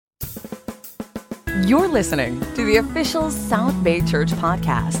You're listening to the official South Bay Church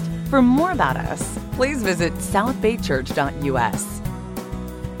podcast. For more about us, please visit southbaychurch.us.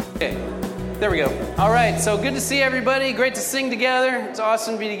 Okay, there we go. All right, so good to see everybody. Great to sing together. It's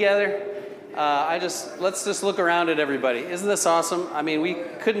awesome to be together. Let's just look around at everybody. Isn't this awesome? I mean, we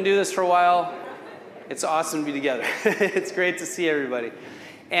couldn't do this for a while. It's awesome to be together. It's great to see everybody.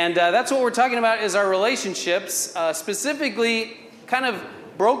 And that's what we're talking about is our relationships, specifically kind of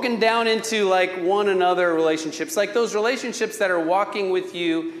broken down into like one another relationships, like those relationships that are walking with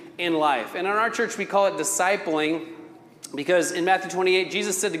you in life. And in our church, we call it discipling because in Matthew 28,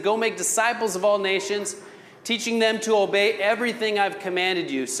 Jesus said to go make disciples of all nations, teaching them to obey everything I've commanded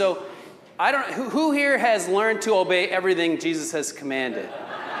you. So who here has learned to obey everything Jesus has commanded?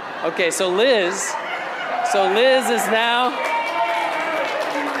 Okay, so Liz is now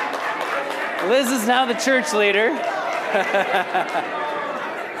the church leader.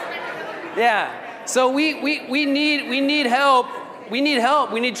 Yeah. So we need help. We need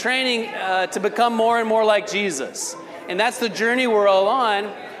help. We need training to become more and more like Jesus. And that's the journey we're all on.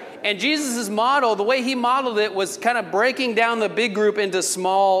 And Jesus' model, the way he modeled it was kind of breaking down the big group into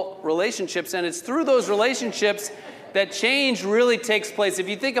small relationships. And it's through those relationships that change really takes place. If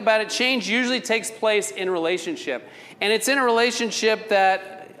you think about it, change usually takes place in relationship. And it's in a relationship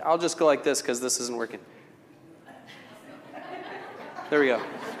that, I'll just go like this because this isn't working. There we go.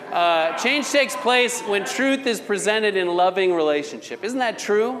 Change takes place when truth is presented in loving relationship. Isn't that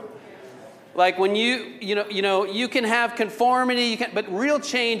true? Like when you can have conformity, but real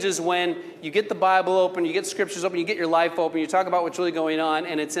change is when you get the Bible open, you get scriptures open, you get your life open, you talk about what's really going on,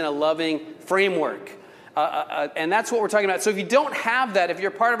 and it's in a loving framework. And that's what we're talking about. So if you don't have that, if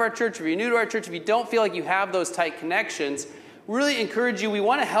you're part of our church, if you're new to our church, if you don't feel like you have those tight connections, really encourage you. We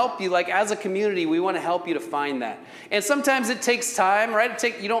want to help you, like as a community, we want to help you to find that. And sometimes it takes time, right?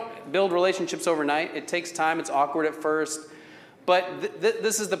 You don't build relationships overnight. It takes time. It's awkward at first. But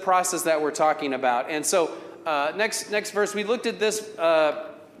this is the process that we're talking about. And so next verse, we looked at this a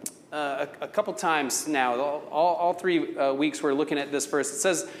couple times now. All 3 weeks we're looking at this verse. It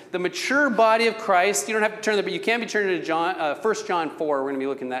says, the mature body of Christ. You don't have to turn there, but you can be turning to 1 John 4. We're going to be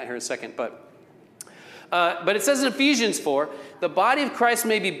looking at that here in a second. But it says in Ephesians 4, the body of Christ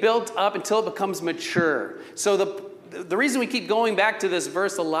may be built up until it becomes mature. So the reason we keep going back to this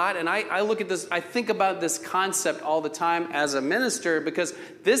verse a lot, and I look at this, I think about this concept all the time as a minister, because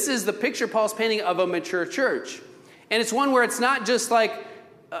this is the picture Paul's painting of a mature church. And it's one where it's not just like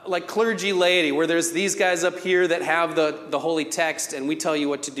clergy laity, where there's these guys up here that have the holy text and we tell you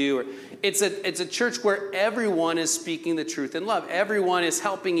what to do. It's a church where everyone is speaking the truth in love. Everyone is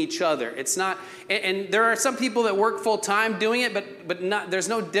helping each other. It's not, and there are some people that work full time doing it, but not. There's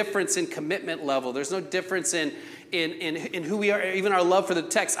no difference in commitment level. There's no difference in who we are, even our love for the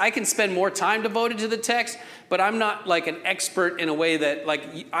text. I can spend more time devoted to the text, but I'm not like an expert in a way that like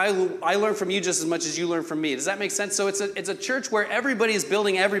I learn from you just as much as you learn from me. Does that make sense? So it's a church where everybody is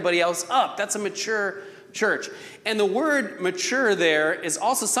building everybody else up. That's a mature church. And the word mature there is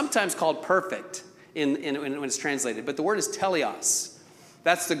also sometimes called perfect when it's translated, but the word is teleos.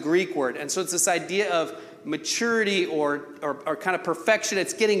 That's the Greek word. And so it's this idea of maturity or kind of perfection.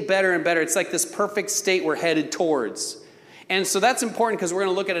 It's getting better and better. It's like this perfect state we're headed towards. And so that's important because we're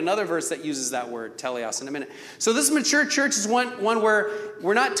going to look at another verse that uses that word, teleos, in a minute. So this mature church is one where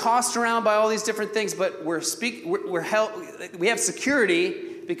we're not tossed around by all these different things, but we have security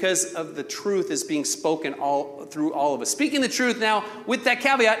because of the truth is being spoken through all of us. Speaking the truth now with that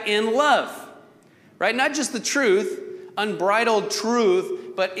caveat in love, right? Not just the truth, unbridled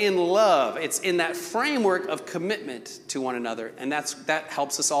truth, but in love. It's in that framework of commitment to one another, and that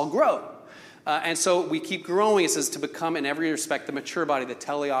helps us all grow. And so we keep growing, it says, to become in every respect the mature body, the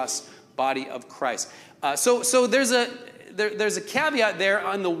teleos body of Christ. So there's a caveat there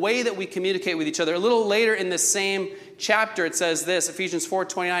on the way that we communicate with each other. A little later in the same chapter, it says this, Ephesians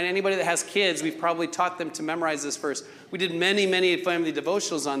 4:29. Anybody that has kids, we've probably taught them to memorize this verse. We did many family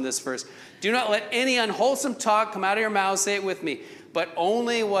devotionals on this verse. Do not let any unwholesome talk come out of your mouth, say it with me, but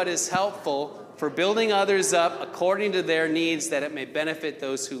only what is helpful for building others up according to their needs, that it may benefit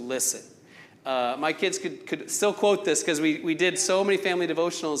those who listen. My kids could still quote this because we did so many family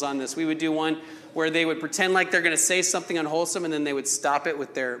devotionals on this. We would do one where they would pretend like they're going to say something unwholesome, and then they would stop it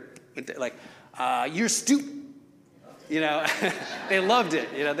with their like, you're stupid. They loved it.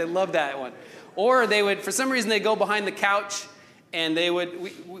 They loved that one. Or they would, for some reason, they'd go behind the couch, and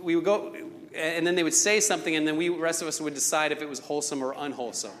we would go, and then they would say something, and then the rest of us would decide if it was wholesome or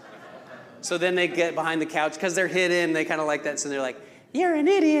unwholesome. So then they get behind the couch because they're hidden. They kind of like that, so they're like, "You're an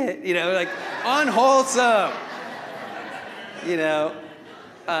idiot," like unwholesome.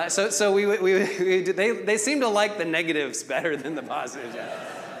 So they seem to like the negatives better than the positives.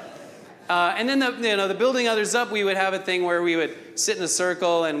 Yeah. And then the building others up, we would have a thing where we would sit in a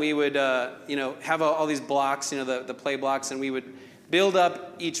circle and we would have all these blocks, the play blocks, and we would build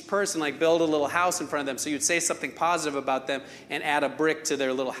up each person, like build a little house in front of them. So you'd say something positive about them and add a brick to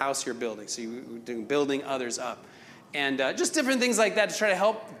their little house you're building. So you were doing building others up. And just different things like that to try to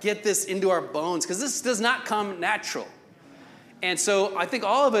help get this into our bones, because this does not come natural. And so I think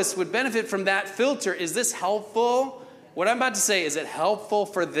all of us would benefit from that filter. Is this helpful? What I'm about to say, is it helpful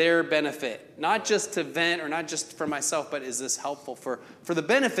for their benefit? Not just to vent or not just for myself, but is this helpful for the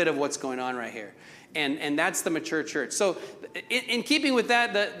benefit of what's going on right here? And that's the mature church. So in keeping with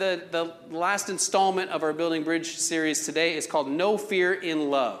that, the last installment of our Building Bridge series today is called No Fear in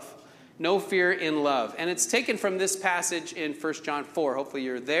Love. No fear in love. And it's taken from this passage in 1 John 4. Hopefully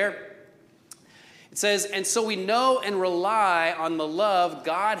you're there. It says, and so we know and rely on the love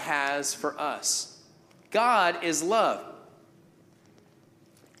God has for us. God is love.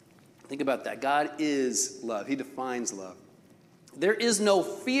 Think about that. God is love. He defines love. There is no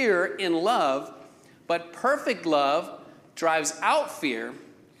fear in love, but perfect love drives out fear,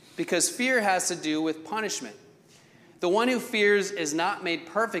 because fear has to do with punishment. The one who fears is not made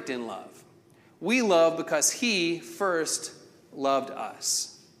perfect in love. We love because he first loved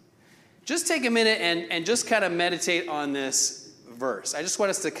us. Just take a minute and just kind of meditate on this verse. I just want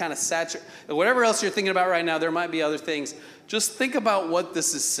us to kind of saturate. Whatever else you're thinking about right now, there might be other things. Just think about what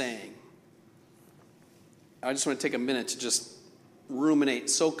this is saying. I just want to take a minute to just ruminate,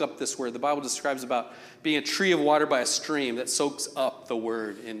 soak up this word. The Bible describes about being a tree of water by a stream that soaks up the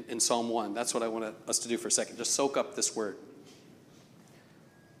word in Psalm 1. That's what I want us to do for a second. Just soak up this word.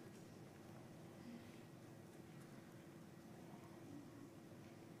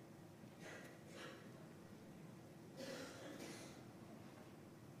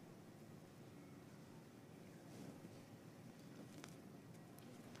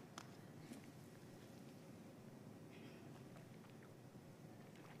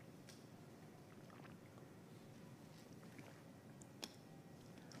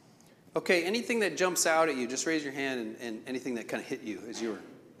 Okay, anything that jumps out at you, just raise your hand, and anything that kind of hit you as you were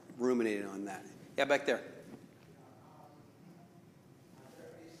ruminating on that. Yeah, back there.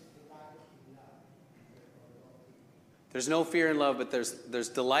 There's no fear in love, but there's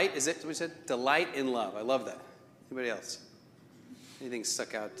delight. Is it what we said? Delight in love. I love that. Anybody else? Anything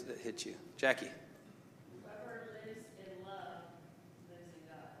stuck out that hit you? Jackie. Whoever lives in love lives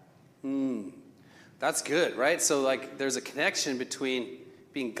in God. That's good, right? So like there's a connection between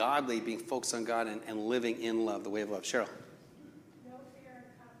being godly, being focused on God, and living in love, the way of love. Cheryl. No fear in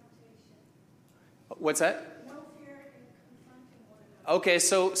confrontation. What's that? No fear in confronting one another. Okay,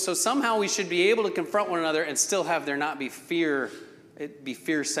 so somehow we should be able to confront one another and still have there not be fear, it be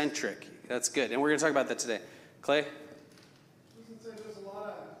fear-centric. That's good. And we're going to talk about that today. Clay? I was going to say there's a lot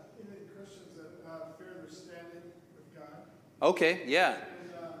of Indian Christians that fear their standing with God. Okay, yeah.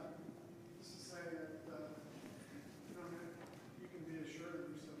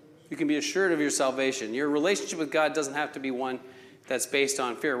 You can be assured of your salvation. Your relationship with God doesn't have to be one that's based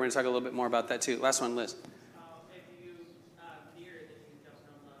on fear. We're going to talk a little bit more about that too. Last one, Liz. If you fear, then you don't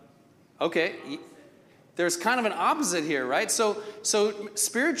know love. Okay. There's kind of an opposite here, right? So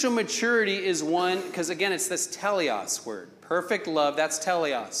spiritual maturity is one, because again, it's this teleos word. Perfect love, that's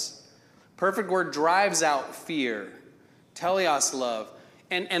teleos. Perfect word drives out fear. Teleos love.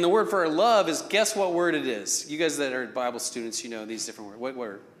 And the word for love is, guess what word it is? You guys that are Bible students, you know these different words. What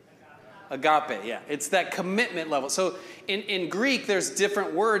word? Agape, yeah. It's that commitment level. So in Greek, there's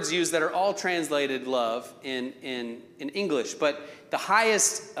different words used that are all translated love in English. But the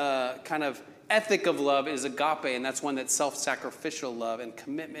highest kind of ethic of love is agape, and that's one that's self-sacrificial love and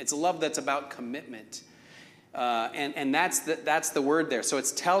commitment. It's a love that's about commitment. And that's the word there. So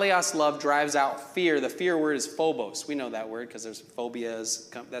it's teleos love drives out fear. The fear word is phobos. We know that word because there's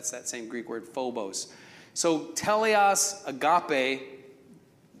phobias. That's that same Greek word, phobos. So teleos, agape,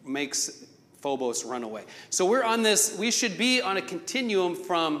 makes phobos run away. So we're on this, we should be on a continuum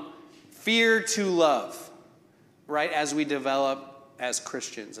from fear to love, right, as we develop as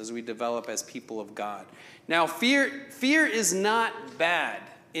Christians, as we develop as people of God. Now, fear is not bad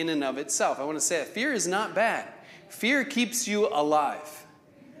in and of itself. I want to say that. Fear is not bad. Fear keeps you alive.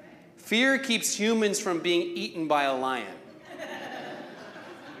 Fear keeps humans from being eaten by a lion.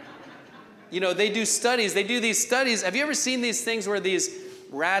 You know, they do these studies. Have you ever seen these things where these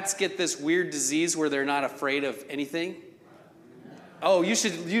rats get this weird disease where they're not afraid of anything? Oh, you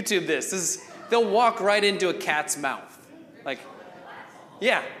should YouTube this. They'll walk right into a cat's mouth. Like,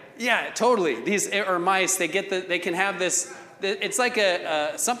 yeah, totally. These or mice, they can have this It's like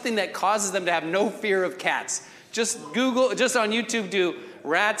something that causes them to have no fear of cats. Just just on YouTube, do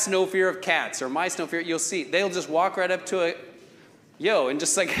rats no fear of cats or mice no fear. You'll see. They'll just walk right up to and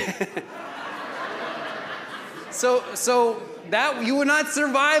just like. So that you would not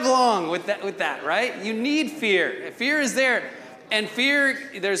survive long with that, right? You need fear. Fear is there. And fear,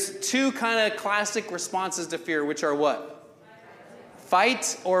 there's two kind of classic responses to fear, which are what?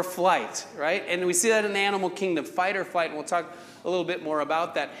 Fight or flight, right? And we see that in the animal kingdom, fight or flight, and we'll talk a little bit more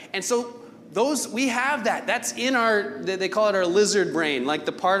about that. And so we have that. That's in they call it our lizard brain, like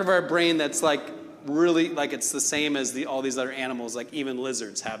the part of our brain that's like really, like it's the same as all these other animals, like even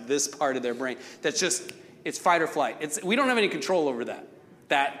lizards have this part of their brain that's just, it's fight or flight. We don't have any control over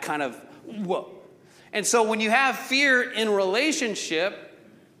that kind of, whoa. And so when you have fear in relationship,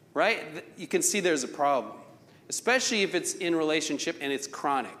 right, you can see there's a problem, especially if it's in relationship and it's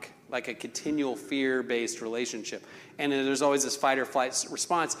chronic, like a continual fear-based relationship. And then there's always this fight or flight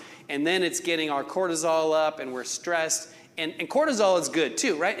response. And then it's getting our cortisol up and we're stressed. And cortisol is good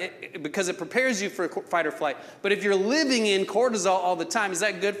too, right? Because it prepares you for fight or flight. But if you're living in cortisol all the time, is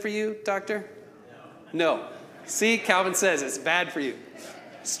that good for you, doctor? No. See, Calvin says it's bad for you.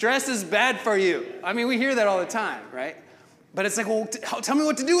 Stress is bad for you. I mean, we hear that all the time, right? But it's like, well, tell me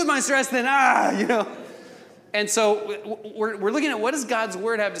what to do with my stress then. And so we're looking at what does God's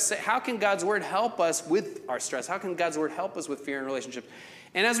word have to say? How can God's word help us with our stress? How can God's word help us with fear in relationships?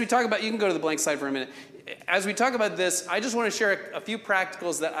 And as we talk about, you can go to the blank slide for a minute. As we talk about this, I just want to share a few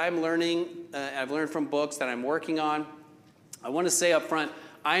practicals that I'm learning. I've learned from books that I'm working on. I want to say up front,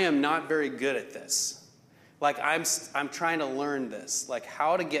 I am not very good at this. Like I'm trying to learn this, like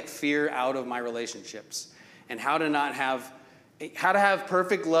how to get fear out of my relationships and how to have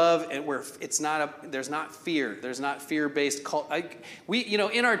perfect love and where there's not fear. There's not fear-based culture.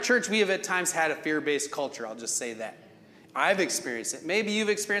 In our church, we have at times had a fear-based culture. I'll just say that. I've experienced it. Maybe you've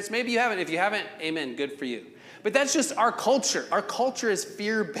experienced it. Maybe you haven't. If you haven't, amen, good for you. But that's just our culture. Our culture is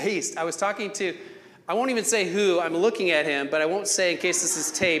fear-based. I was talking to, I won't even say who. I'm looking at him, but I won't say in case this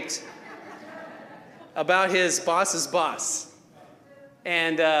is taped, about his boss's boss.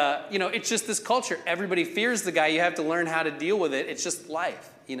 And, it's just this culture. Everybody fears the guy. You have to learn how to deal with it. It's just life,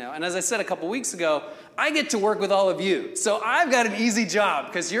 And as I said a couple weeks ago, I get to work with all of you. So I've got an easy job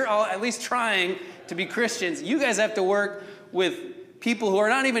because you're all at least trying to be Christians. You guys have to work with people who are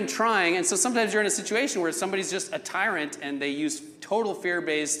not even trying. And so sometimes you're in a situation where somebody's just a tyrant and they use total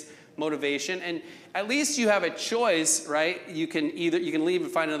fear-based motivation. And at least you have a choice, right? You can leave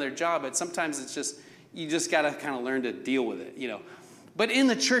and find another job, but sometimes it's just, you just got to kind of learn to deal with it, But in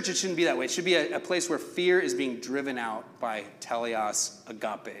the church, it shouldn't be that way. It should be a place where fear is being driven out by teleos,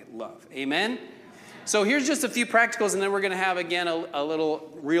 agape, love. Amen? So here's just a few practicals, and then we're going to have, again, a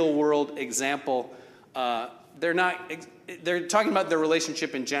little real-world example. They're talking about their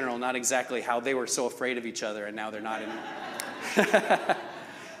relationship in general, not exactly how they were so afraid of each other, and now they're not anymore.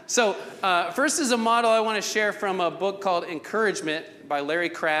 So first is a model I want to share from a book called Encouragement by Larry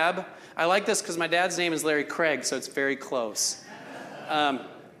Crabb. I like this because my dad's name is Larry Craig, so it's very close.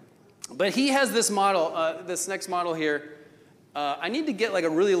 But he has this model, this next model here. I need to get like a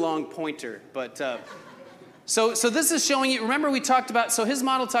really long pointer, but so this is showing you, remember we talked about, so his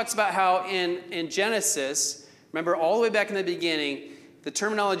model talks about how in Genesis, remember all the way back in the beginning, the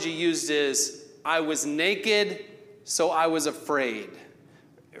terminology used is, I was naked, so I was afraid.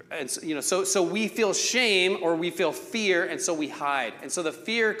 And so we feel shame or we feel fear, and so we hide. And so the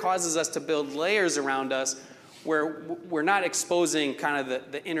fear causes us to build layers around us where we're not exposing kind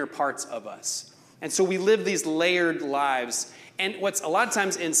of the inner parts of us. And so we live these layered lives. And what's a lot of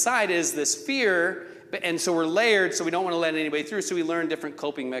times inside is this fear, and so we're layered, so we don't want to let anybody through. So we learn different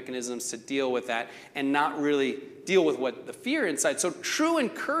coping mechanisms to deal with that and not really deal with what the fear inside. So true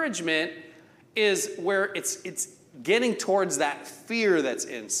encouragement is where it's getting towards that fear that's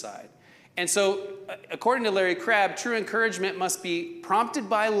inside. And so, according to Larry Crabb, true encouragement must be prompted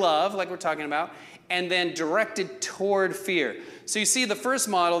by love, like we're talking about, and then directed toward fear. So you see the first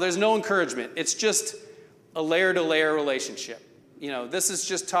model, there's no encouragement. It's just a layer-to-layer relationship. This is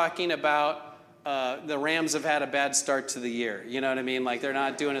just talking about the Rams have had a bad start to the year. You know what I mean? Like, they're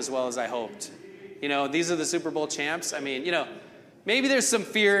not doing as well as I hoped. These are the Super Bowl champs. I mean, maybe there's some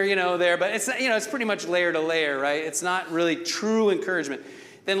fear, there, but it's, it's pretty much layer to layer, right? It's not really true encouragement.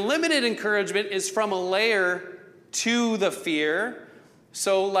 Then limited encouragement is from a layer to the fear.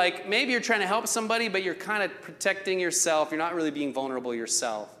 So like maybe you're trying to help somebody, but you're kind of protecting yourself. You're not really being vulnerable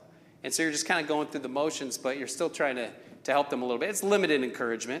yourself. And so you're just kind of going through the motions, but you're still trying to help them a little bit. It's limited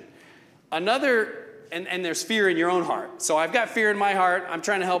encouragement. Another, and there's fear in your own heart. So I've got fear in my heart. I'm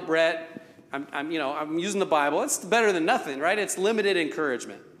trying to help Brett. I'm using the Bible. It's better than nothing, right? It's limited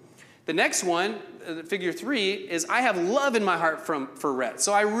encouragement. The next one, figure 3, is I have love in my heart for Rhett.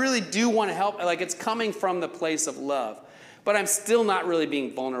 So I really do want to help. Like, it's coming from the place of love. But I'm still not really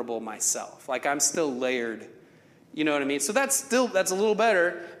being vulnerable myself. Like, I'm still layered. You know what I mean? So that's a little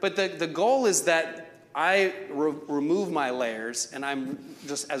better. But the goal is that I remove my layers, and I'm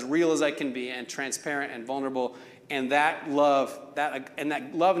just as real as I can be, and transparent and vulnerable. And that love and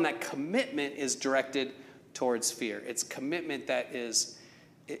that commitment is directed towards fear. It's commitment that is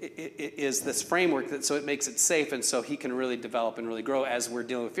this framework so it makes it safe, and so he can really develop and really grow as we're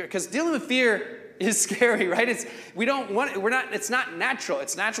dealing with fear. Because dealing with fear is scary, right? It's not natural.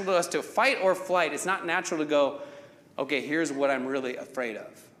 It's natural to us to fight or flight. It's not natural to go, okay, here's what I'm really afraid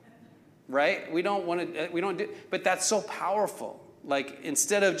of, right? We don't do, but that's so powerful. Like,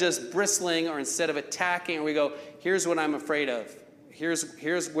 instead of just bristling or instead of attacking, we go, here's what I'm afraid of. Here's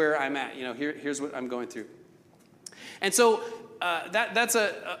where I'm at. Here's what I'm going through. And so that's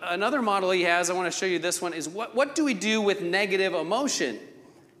another model he has. I want to show you this one is what do we do with negative emotion?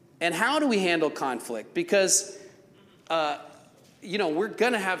 And how do we handle conflict? Because, we're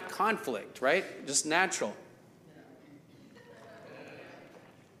going to have conflict, right? Just natural.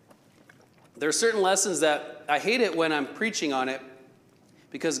 There are certain lessons that I hate it when I'm preaching on it,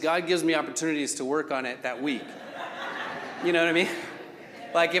 because God gives me opportunities to work on it that week. You know what I mean?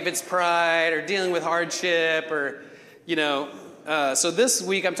 Like if it's pride or dealing with hardship or, so this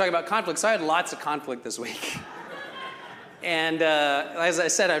week I'm talking about conflict. So I had lots of conflict this week. And as I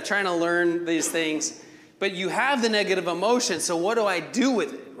said, I'm trying to learn these things. But you have the negative emotion, so what do I do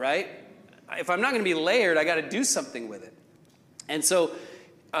with it, right? If I'm not going to be layered, I got to do something with it. And so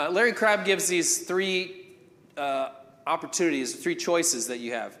Larry Crabb gives these 3 opportunities, 3 choices that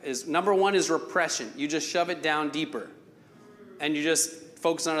you have. Number 1 is repression. You just shove it down deeper. And you just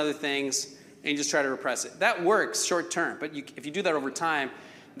focus on other things, and you just try to repress it. That works short term, but if you do that over time,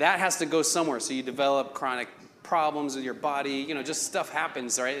 that has to go somewhere. So you develop chronic problems with your body. Just stuff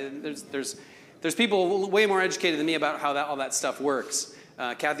happens, right? There's people way more educated than me about how all that stuff works.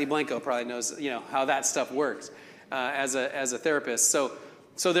 Kathy Blanco probably knows, how that stuff works as a therapist.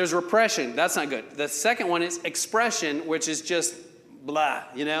 So there's repression. That's not good. The second one is expression, which is just blah,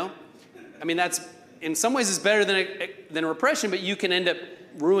 I mean, that's in some ways is better than repression, but you can end up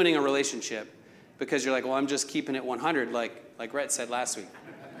ruining a relationship because you're like, well, I'm just keeping it 100, like Rhett said last week.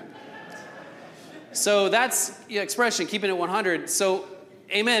 So that's expression, keeping it 100. So,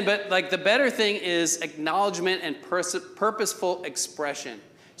 amen. But the better thing is acknowledgement and purposeful expression.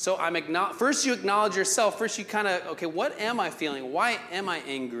 So first you acknowledge yourself. First you kind of, okay, what am I feeling? Why am I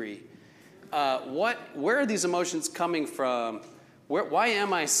angry? Where are these emotions coming from? Why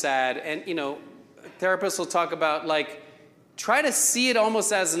am I sad? And, therapists will talk about, try to see it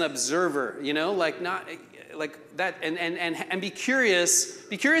almost as an observer, not like that, and be curious.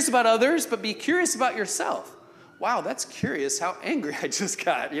 Be curious about others, but be curious about yourself. Wow, that's curious how angry I just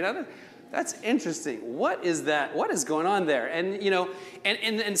got, That's interesting. What is that? What is going on there? And,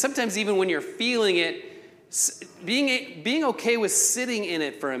 and sometimes even when you're feeling it, being okay with sitting in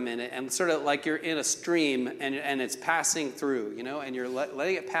it for a minute and sort of like you're in a stream and it's passing through, and you're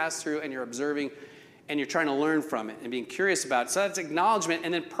letting it pass through and you're observing and you're trying to learn from it and being curious about it. So that's acknowledgement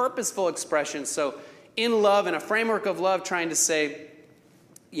and then purposeful expression. So in love, in a framework of love, trying to say,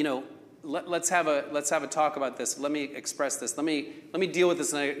 let's have a talk about this. Let me express this. Let me deal with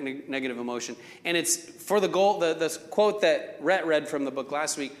this negative emotion. And it's for the goal. The quote that Rhett read from the book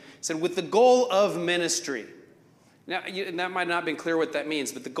last week said, "With the goal of ministry." Now that might not have been clear what that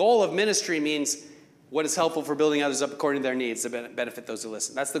means, but the goal of ministry means what is helpful for building others up according to their needs to benefit those who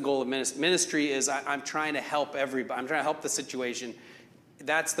listen. That's the goal of ministry. Ministry is I'm trying to help everybody. I'm trying to help the situation.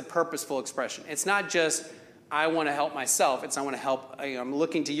 That's the purposeful expression. It's not just I want to help myself. It's I want to help. I'm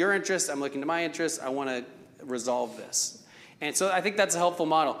looking to your interests. I'm looking to my interests. I want to resolve this. And so I think that's a helpful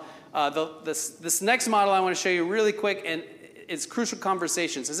model. This next model I want to show you really quick, and it's Crucial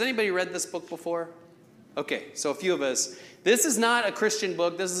Conversations. Has anybody read this book before? Okay, so a few of us. This is not a Christian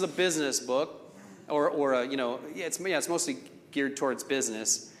book. This is a business book, or it's mostly geared towards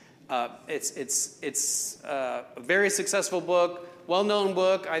business. It's a very successful book, well-known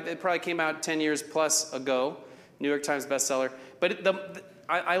book. It probably came out 10 years plus ago, New York Times bestseller. But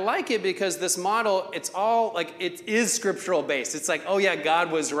I like it because this model, it's all like it is scriptural based. It's like, oh yeah,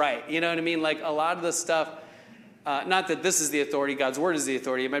 God was right. You know what I mean? Like a lot of the stuff. Not that this is the authority, God's word is the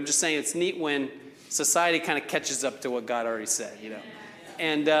authority, but I'm just saying it's neat when society kind of catches up to what God already said,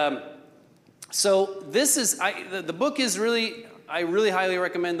 And so this is, the book is really, I really highly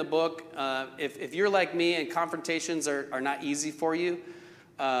recommend the book. If you're like me and confrontations are not easy for you,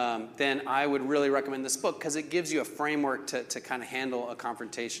 then I would really recommend this book because it gives you a framework to kind of handle a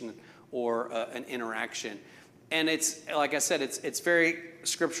confrontation or an interaction. And it's, like I said, it's very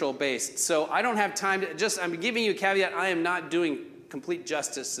scriptural based. So I don't have time to I'm giving you a caveat. I am not doing complete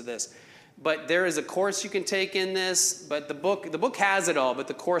justice to this. But there is a course you can take in this. But the book has it all, but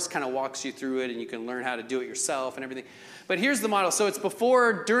the course kind of walks you through it, and you can learn how to do it yourself and everything. But here's the model. So it's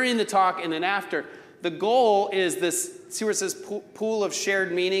before, during the talk, and then after. The goal is this, see where it says pool of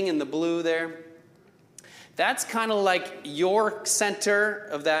shared meaning in the blue there? That's kind of like your center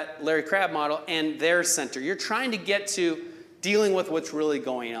of that Larry Crabb model and their center. You're trying to get to dealing with what's really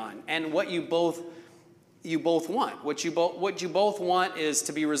going on and what you both want. What you both want is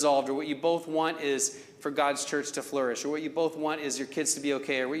to be resolved, or what you both want is for God's church to flourish, or what you both want is your kids to be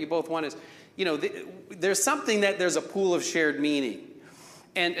okay, or what you both want is, there's something that there's a pool of shared meaning.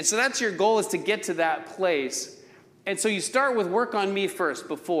 And so that's your goal, is to get to that place. And so you start with work on me first,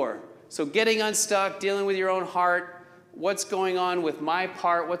 before. So getting unstuck, dealing with your own heart, what's going on with my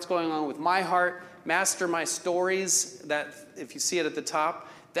part, what's going on with my heart, master my stories, that if you see it at the top,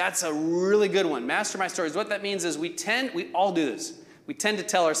 that's a really good one. Master my stories. What that means is we all do this. We tend to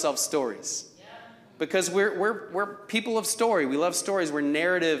tell ourselves stories. Because we're people of story. We love stories. We're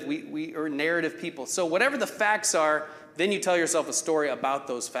narrative. We are narrative people. So whatever the facts are, then you tell yourself a story about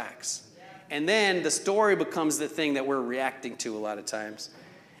those facts. And then the story becomes the thing that we're reacting to a lot of times.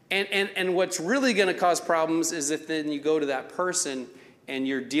 And what's really going to cause problems is if then you go to that person and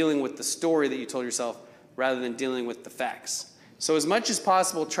you're dealing with the story that you told yourself rather than dealing with the facts. So as much as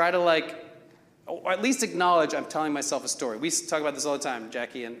possible, try to or at least acknowledge I'm telling myself a story. We talk about this all the time,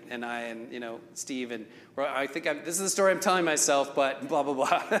 Jackie and I and Steve, and I think this is the story I'm telling myself, but blah, blah,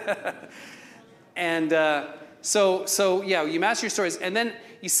 blah. And So you master your stories. And then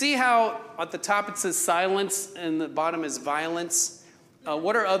you see how at the top it says silence and the bottom is violence.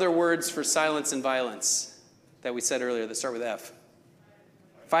 What are other words for silence and violence that we said earlier that start with F?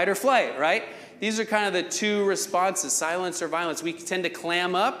 Fight or flight, right? These are kind of the two responses, silence or violence. We tend to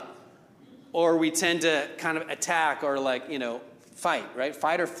clam up, or we tend to kind of attack or fight, right?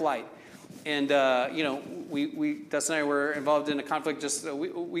 Fight or flight. And, Dustin and I were involved in a conflict just a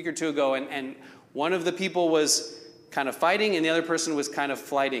week or two ago, and one of the people was kind of fighting, and the other person was kind of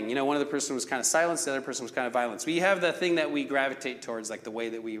flighting. One of the person was kind of silence, the other person was kind of violence. We have the thing that we gravitate towards, like the way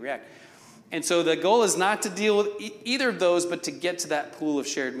that we react. And so the goal is not to deal with either of those, but to get to that pool of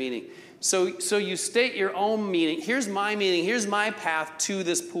shared meaning. So you state your own meaning. Here's my meaning. Here's my path to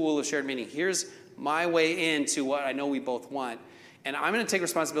this pool of shared meaning. Here's my way into what I know we both want. And I'm going to take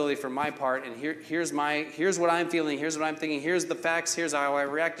responsibility for my part, and here's what I'm feeling, here's what I'm thinking, here's the facts, here's how I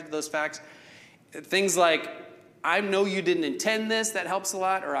reacted to those facts. Things like, I know you didn't intend this, that helps a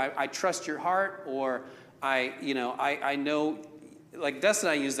lot, or I trust your heart, or I know, like Dustin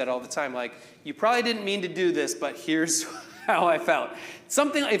and I use that all the time, like, you probably didn't mean to do this, but here's how I felt.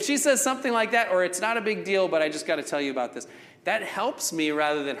 If she says something like that, or it's not a big deal, but I just got to tell you about this, that helps me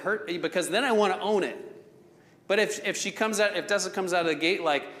rather than hurt me, because then I want to own it. But if Dustin comes out of the gate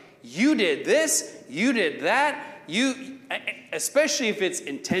like, you did this, you did that, especially if it's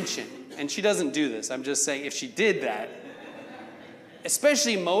intention, and she doesn't do this, I'm just saying if she did that,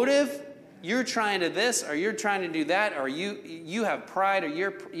 especially motive, you're trying to this, or you're trying to do that, or you have pride, or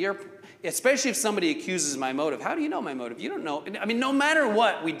you're especially if somebody accuses my motive. How do you know my motive? You don't know. I mean, no matter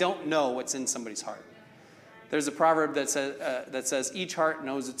what, we don't know what's in somebody's heart. There's a proverb that says each heart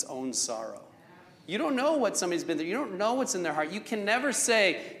knows its own sorrow. You don't know what somebody's been through. You don't know what's in their heart. You can never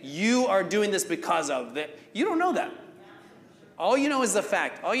say, you are doing this because of that. You don't know that. All you know is the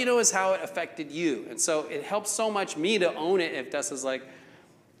fact. All you know is how it affected you. And so it helps so much me to own it if Dustin's like,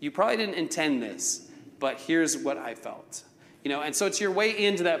 you probably didn't intend this, but here's what I felt. And so it's your way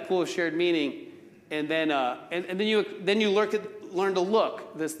into that pool of shared meaning, and then you learn to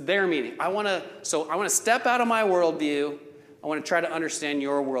look their meaning. I want to step out of my worldview. I want to try to understand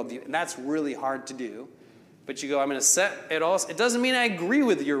your worldview, and that's really hard to do. But you go, I'm going to set it all. It doesn't mean I agree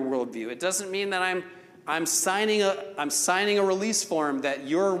with your worldview. It doesn't mean that I'm signing a release form that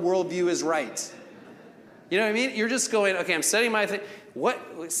your worldview is right. You know what I mean? You're just going, okay, I'm setting my thing.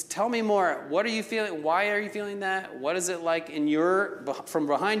 Tell me more. What are you feeling? Why are you feeling that? What is it like from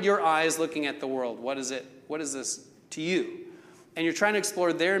behind your eyes looking at the world? What is this to you? And you're trying to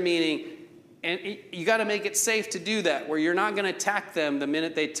explore their meaning, and you got to make it safe to do that, where you're not going to attack them the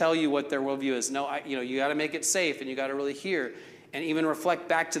minute they tell you what their worldview is. No, you got to make it safe, and you got to really hear and even reflect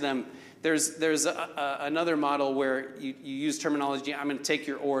back to them. There's another model where you use terminology. I'm going to take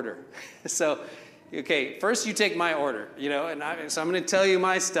your order. So, okay, first you take my order, so I'm going to tell you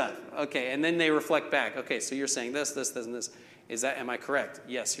my stuff. Okay, and then they reflect back. Okay, so you're saying this, and this. Am I correct?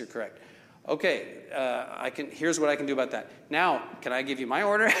 Yes, you're correct. Okay, here's what I can do about that. Now, can I give you my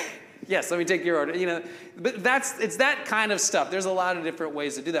order? Yes, let me take your order. But it's that kind of stuff. There's a lot of different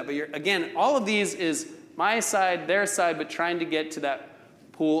ways to do that. But again, all of these is my side, their side, but trying to get to that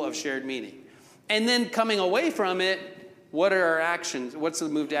pool of shared meaning. And then coming away from it, what are our actions? What's the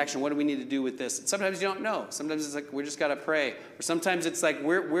move to action? What do we need to do with this? And sometimes you don't know. Sometimes it's like we just got to pray. Or sometimes it's like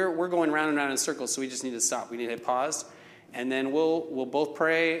we're going round and round in circles, so we just need to stop. We need to hit pause. And then we'll both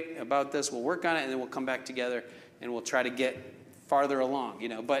pray about this. We'll work on it, and then we'll come back together, and we'll try to get farther along.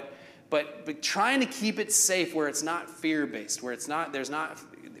 But trying to keep it safe where it's not fear-based, where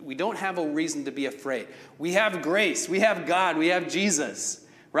we don't have a reason to be afraid. We have grace. We have God. We have Jesus,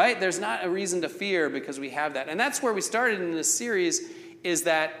 right? There's not a reason to fear because we have that. And that's where we started in this series, is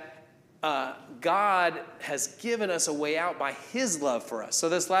that God has given us a way out by his love for us. So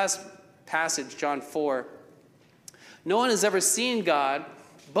this last passage, John 4, no one has ever seen God,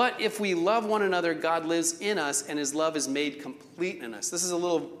 but if we love one another, God lives in us, and his love is made complete in us. This is a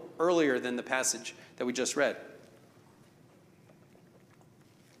little earlier than the passage that we just read.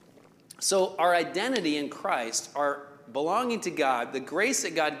 So our identity in Christ, our belonging to God, the grace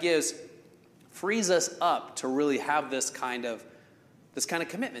that God gives, frees us up to really have this kind of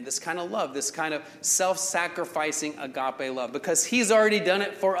commitment, this kind of love, this kind of self-sacrificing agape love, because he's already done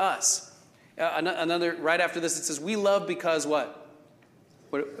it for us. Another, right after this, it says, we love because what?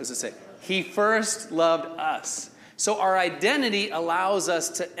 What does it say? He first loved us. So our identity allows us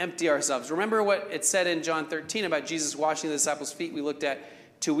to empty ourselves. Remember what it said in John 13 about Jesus washing the disciples' feet we looked at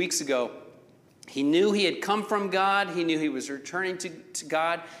 2 weeks ago. He knew he had come from God. He knew he was returning to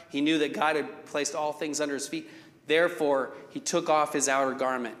God. He knew that God had placed all things under his feet. Therefore, he took off his outer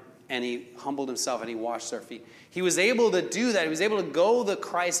garment and he humbled himself and he washed their feet. He was able to do that. He was able to go the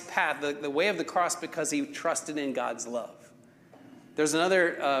Christ path, the way of the cross, because he trusted in God's love. There's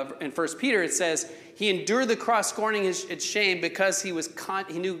another, in 1 Peter, it says, he endured the cross, scorning its shame, because he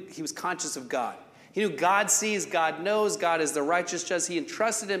knew he was conscious of God. He knew God sees, God knows, God is the righteous judge. He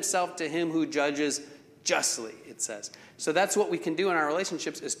entrusted himself to him who judges justly, it says. So that's what we can do in our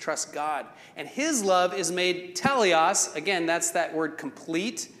relationships, is trust God. And his love is made teleos. Again, that's that word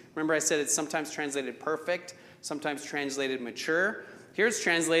complete. Remember I said it's sometimes translated perfect, sometimes translated mature. Here it's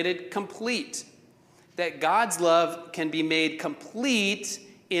translated complete. That God's love can be made complete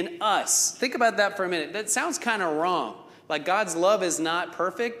in us. Think about that for a minute. That sounds kind of wrong. Like God's love is not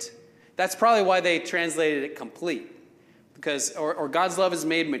perfect. That's probably why they translated it complete. Because, or God's love is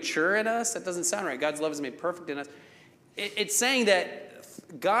made mature in us. That doesn't sound right. God's love is made perfect in us. It's saying that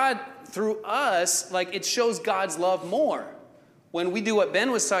God, through us, like it shows God's love more. When we do what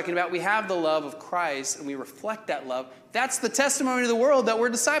Ben was talking about, we have the love of Christ and we reflect that love. That's the testimony to the world that we're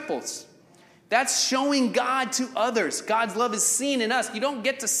disciples. That's showing God to others. God's love is seen in us. You don't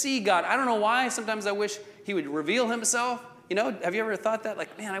get to see God. I don't know why. Sometimes I wish he would reveal himself. Have you ever thought that?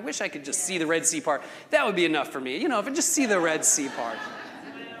 Like, man, I wish I could just see the Red Sea part. That would be enough for me. If I just see the Red Sea part.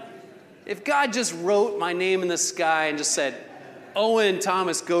 If God just wrote my name in the sky and just said, Owen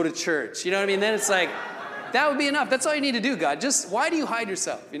Thomas, go to church. You know what I mean? Then it's like, that would be enough. That's all you need to do, God. Just, why do you hide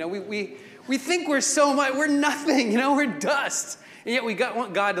yourself? We think we're so much, we're nothing. We're dust. And yet we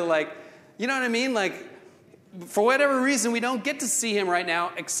want God to like, you know what I mean? Like, for whatever reason, we don't get to see him right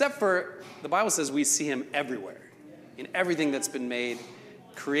now, except for, the Bible says we see him everywhere. In everything that's been made,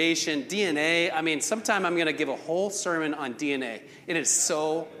 creation, DNA. I mean, sometime I'm going to give a whole sermon on DNA. It is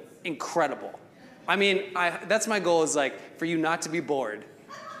so incredible. I mean, that's my goal, is like, for you not to be bored,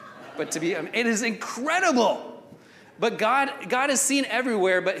 but to be, it is incredible. But God is seen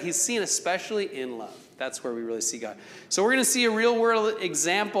everywhere, but he's seen especially in love. That's where we really see God. So we're going to see a real world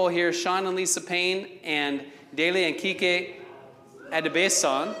example here. Sean and Lisa Payne and Daly and Kike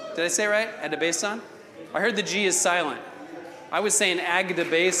Adebason. Did I say it right? Adebason? I heard the G is silent. I was saying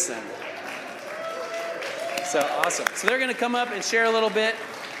Agdabason. So awesome. So they're going to come up and share a little bit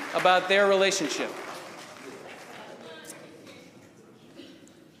about their relationship.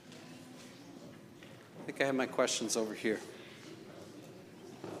 I think I have my questions over here.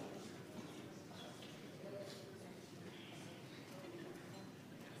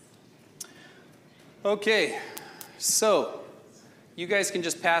 Okay, so you guys can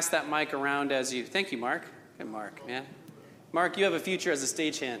just pass that mic around as you... Thank you, Mark. Good Mark, man. Mark, you have a future as a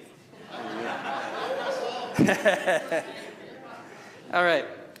stagehand. All right.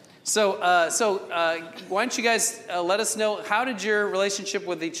 So why don't you guys let us know, how did your relationship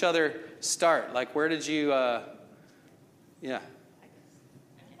with each other start? Like, where did you... Yeah.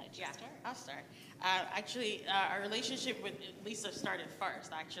 I'll start. Actually, our relationship with Lisa started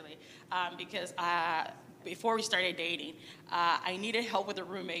first, actually, because before we started dating, I needed help with a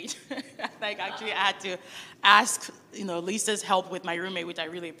roommate. Like, actually, I had to ask, Lisa's help with my roommate, which I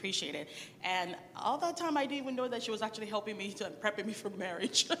really appreciated. And all that time, I didn't even know that she was actually helping me to prepping me for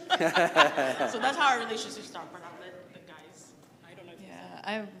marriage. So that's how our relationship started. But I'll let the guys, I don't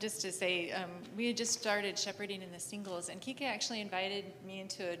know. Just to say, we had just started shepherding in the singles, and Kike actually invited me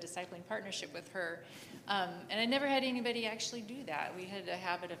into a discipling partnership with her. And I never had anybody actually do that. We had a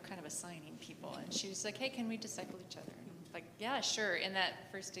habit of kind of assigning people, and she was like, hey, can we disciple each other? And I'm like, yeah, sure. And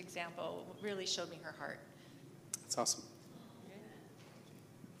that first example really showed me her heart. That's awesome.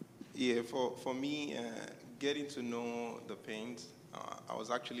 Yeah, for me, getting to know the Pains, I was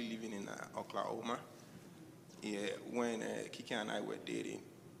actually living in Oklahoma. Yeah, when Kike and I were dating,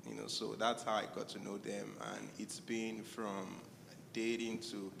 so that's how I got to know them, and it's been from dating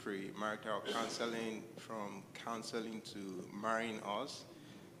to premarital counseling, from counseling to marrying us.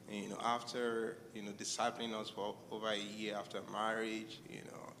 After discipling us for over a year after marriage,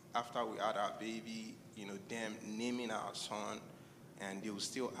 after we had our baby, them naming our son, and they will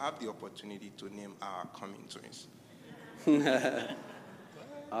still have the opportunity to name our coming twins.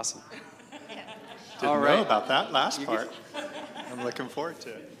 Awesome. Didn't know about that last part. I'm looking forward to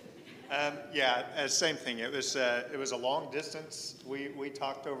it. Same thing. It was a long distance. We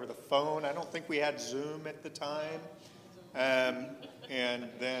talked over the phone. I don't think we had Zoom at the time, and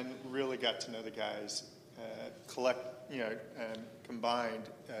then really got to know the guys, combined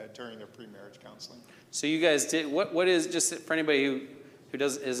during their pre-marriage counseling. So you guys did what is, just for anybody who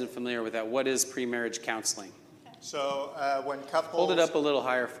isn't familiar with that, what is pre-marriage counseling? So when couples hold it up a little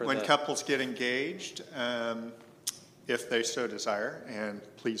higher for when couples get engaged, if they so desire, and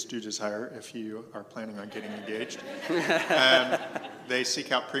please do desire if you are planning on getting engaged, they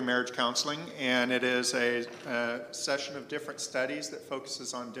seek out pre-marriage counseling, and it is a session of different studies that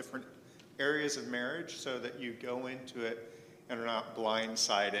focuses on different areas of marriage, so that you go into it and are not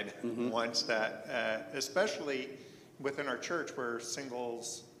blindsided. Once that, especially within our church, where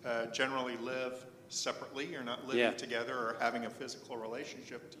singles generally live separately, you're not living together or having a physical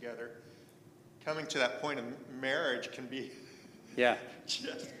relationship together. Coming to that point of marriage can be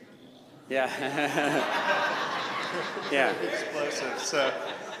explosive. So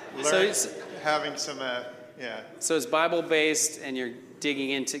having some So it's Bible based, and you're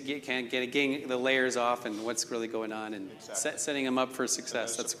digging into getting the layers off and what's really going on, and setting them up for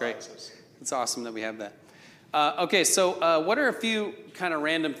success. That's great. It's awesome that we have that. Okay, so what are a few kind of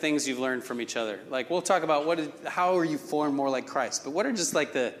random things you've learned from each other? Like, we'll talk about how are you formed more like Christ, but what are just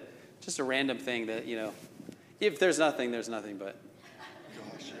like just a random thing that, if there's nothing, there's nothing, but.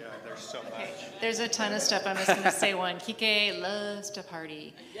 Gosh, there's so much. Okay, there's a ton of stuff. I'm just going to say one. Kike loves to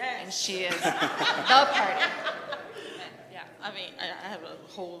party, and she is the party. Yeah, I mean, I have a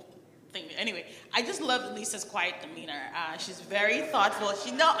whole thing. Anyway, I just love Lisa's quiet demeanor. She's very thoughtful.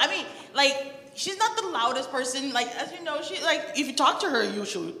 She's not the loudest person. Like, as you know, if you talk to her,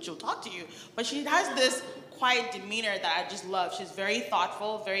 she'll talk to you. But she has this quiet demeanor that I just love. She's very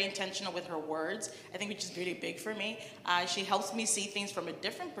thoughtful, very intentional with her words, I think, which is really big for me. She helps me see things from a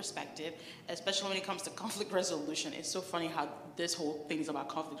different perspective, especially when it comes to conflict resolution. It's so funny how this whole thing is about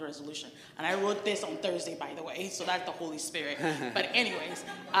conflict resolution. And I wrote this on Thursday, by the way, so that's the Holy Spirit. But anyways,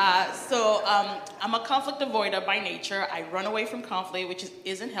 I'm a conflict avoider by nature. I run away from conflict, which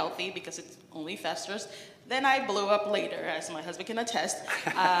isn't healthy because it only festers. Then I blow up later, as my husband can attest.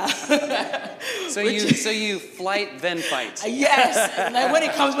 So you flight, then fight. Yes. And then when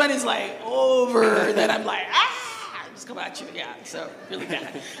it's like over, then I'm like, just come at you. Yeah, so really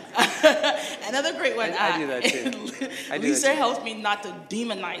bad. Another great one. I do that too. Lisa helped me not to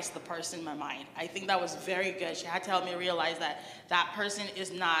demonize the person in my mind. I think that was very good. She had to help me realize that person is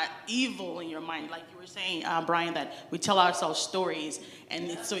not evil in your mind. Like you were saying, Brian, that we tell ourselves stories, and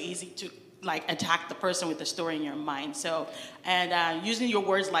it's so easy to attack the person with the story in your mind. So, and using your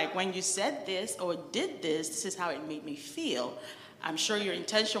words like, when you said this or did this is how it made me feel. I'm sure your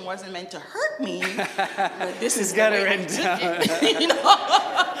intention wasn't meant to hurt me, but this is got it written down.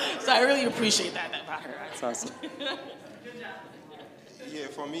 So I really appreciate that about her. That's awesome. Yeah,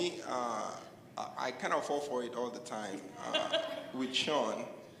 for me, I kind of fall for it all the time. With Sean,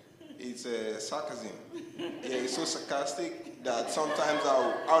 it's sarcasm. Yeah, it's so sarcastic that sometimes I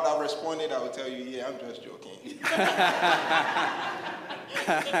would have responded, I would tell you, yeah, I'm just joking.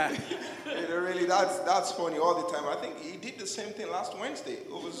 Really, that's funny all the time. I think he did the same thing last Wednesday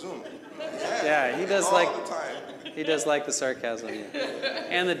over Zoom. Yeah, he does all the time. He does like the sarcasm,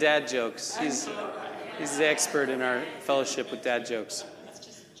 and the dad jokes. He's the expert in our fellowship with dad jokes.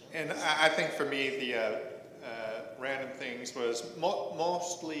 And I think for me, the random things was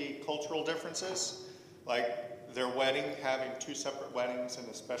mostly cultural differences. Like their wedding, having 2 separate weddings, and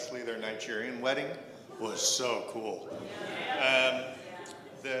especially their Nigerian wedding, was so cool.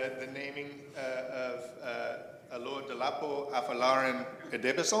 The naming of Alo Delapo Afalaren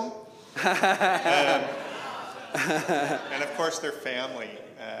Edebison. And of course their family.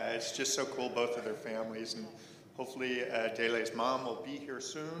 It's just so cool, both of their families. And hopefully Dele's mom will be here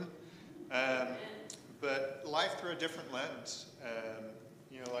soon. But life through a different lens.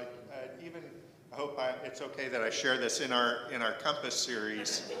 Even I hope it's okay that I share this in our Compass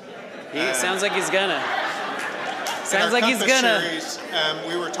series. Sounds like he's gonna. Sounds like he's gonna. Series,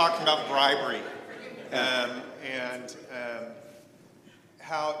 we were talking about bribery, and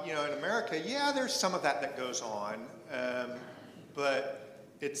how in America, there's some of that goes on, but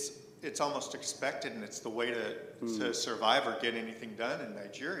it's almost expected, and it's the way to survive or get anything done in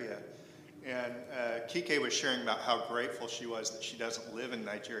Nigeria. And Kike was sharing about how grateful she was that she doesn't live in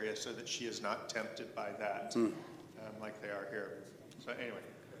Nigeria, so that she is not tempted by that, like they are here. So anyway.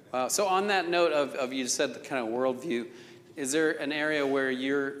 Wow. So on that note of you said the kind of worldview, is there an area where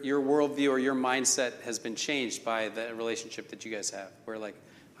your worldview or your mindset has been changed by the relationship that you guys have? Where like,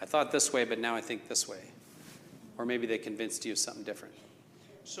 I thought this way, but now I think this way. Or maybe they convinced you of something different.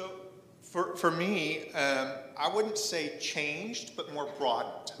 So for me, I wouldn't say changed, but more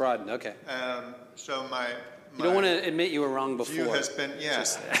broadened. Broadened, okay. So my you don't want to admit you were wrong before. View has been,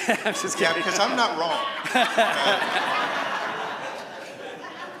 I'm just kidding. Because I'm not wrong.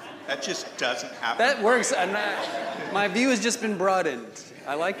 That just doesn't happen. That works. My view has just been broadened.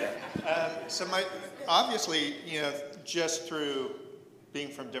 I like that. Obviously, just through being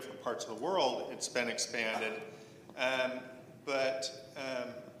from different parts of the world, it's been expanded. But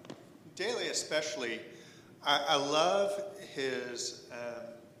Daly especially, I love his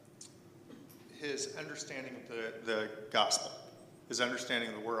understanding of the gospel, his understanding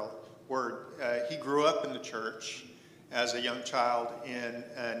of the word. He grew up in the church as a young child in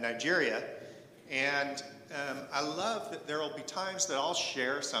Nigeria, and I love that there will be times that I'll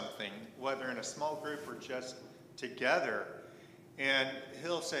share something, whether in a small group or just together, and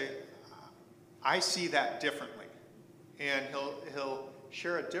he'll say, I see that differently. And he'll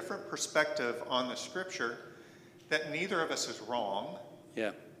share a different perspective on the scripture that neither of us is wrong.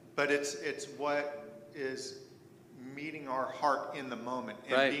 Yeah. But it's what is meeting our heart in the moment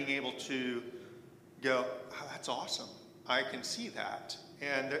and being able to go, oh, that's awesome. I can see that.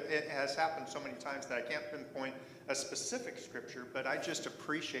 And it has happened so many times that I can't pinpoint a specific scripture, but I just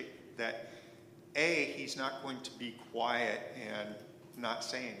appreciate that, he's not going to be quiet and not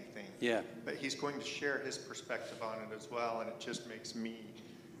say anything. Yeah. But he's going to share his perspective on it as well, and it just makes me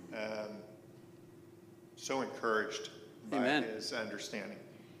so encouraged by his understanding.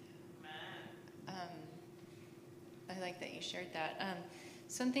 I like that you shared that.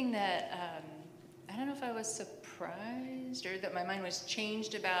 Something that I don't know if I was surprised or that my mind was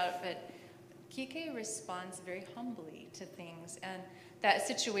changed about, but Kike responds very humbly to things. And that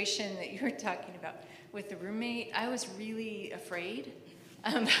situation that you were talking about with the roommate, I was really afraid.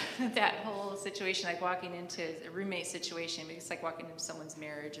 That whole situation, like walking into a roommate situation, it's like walking into someone's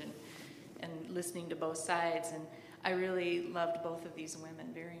marriage and listening to both sides. And I really loved both of these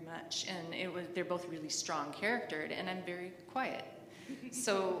women very much. And they're both really strong charactered, and I'm very quiet.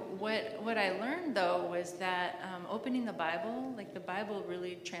 So what I learned, though, was that opening the Bible, like the Bible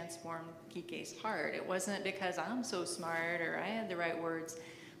really transformed Kike's heart. It wasn't because I'm so smart or I had the right words.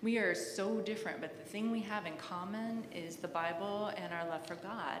 We are so different, but the thing we have in common is the Bible and our love for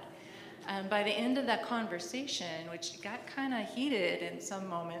God. By the end of that conversation, which got kind of heated in some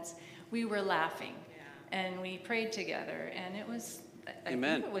moments, we were laughing. And we prayed together, and it was... I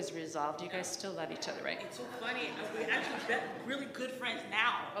think it was resolved. You guys still love each other, right? It's so funny. We're actually really good friends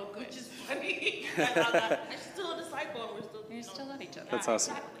now, which is funny. I'm still a disciple, and we still love each other. That's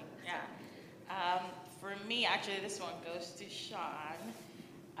awesome. Exactly. Yeah. For me, actually, this one goes to Sean.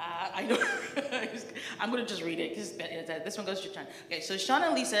 I know. I'm going to just read it because this one goes to Sean. Okay, so Sean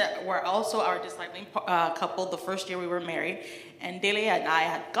and Lisa were also our discipling couple the first year we were married, and Delia and I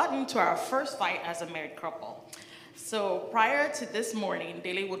had gotten to our first fight as a married couple. So prior to this morning,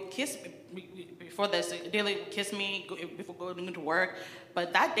 Daly would kiss me. Before this, Daly would kiss me before going to work.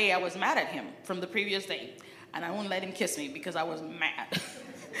 But that day, I was mad at him from the previous day. And I wouldn't let him kiss me because I was mad.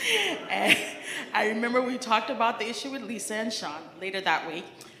 And I remember we talked about the issue with Lisa and Sean later that week.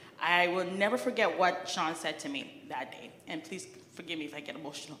 I will never forget what Sean said to me that day. And please forgive me if I get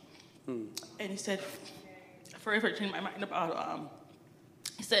emotional. And he said, forever changed my mind about,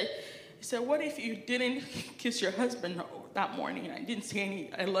 he said, what if you didn't kiss your husband that morning and I didn't say any,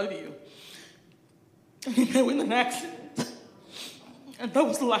 I love you? And he met with an accident. And that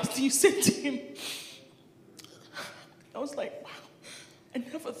was the last thing you said to him. I was like, wow, I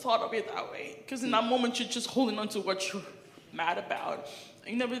never thought of it that way. Because in that moment, you're just holding on to what you're mad about.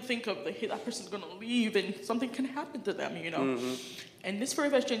 You never think of, hey, that person's going to leave and something can happen to them, And this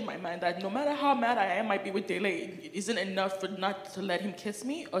forever has changed my mind that no matter how mad I might be with Dele, it isn't enough for not to let him kiss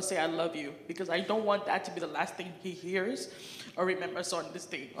me or say I love you, because I don't want that to be the last thing he hears or remembers on this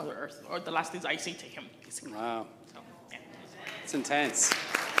day on earth, or the last things I say to him, basically. Wow. So, yeah. It's intense.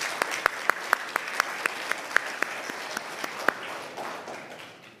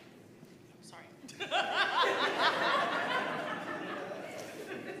 Sorry.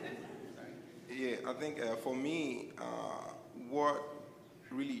 Yeah, I think for me, what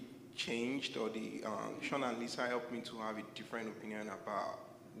really changed, or the Sean and Lisa helped me to have a different opinion about,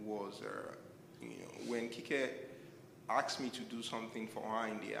 was when Kike asked me to do something for her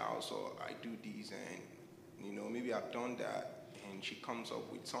in the house, or I do this, and maybe I've done that, and she comes up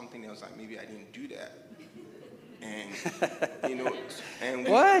with something else, like maybe I didn't do that, and and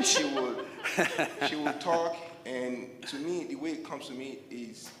What? she would talk, and to me, the way it comes to me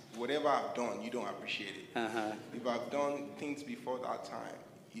is, whatever I've done, you don't appreciate it. Uh-huh. If I've done things before that time,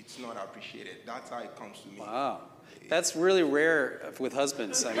 it's not appreciated. That's how it comes to me. Wow. That's really rare with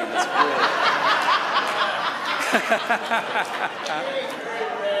husbands. I mean, that's really...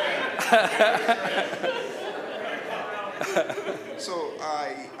 So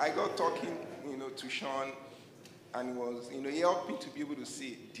I got talking, to Sean, and he helped me to be able to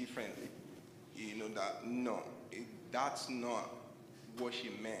see it differently. That no, that's not what she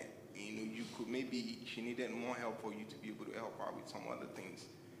meant. You could, maybe she needed more help for you to be able to help her with some other things.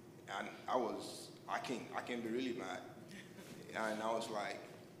 And I can be really mad. And I was like,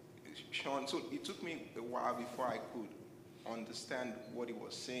 Sean, so it took me a while before I could understand what he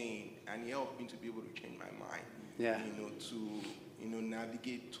was saying, and he helped me to be able to change my mind. Yeah. To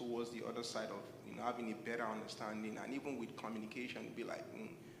navigate towards the other side of having a better understanding, and even with communication, be like,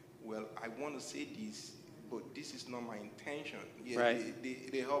 well, I want to say this, but this is not my intention. Yeah, right.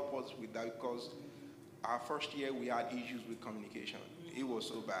 They help us with that, because our first year we had issues with communication. It was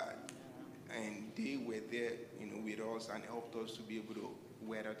so bad. And they were there, with us, and helped us to be able to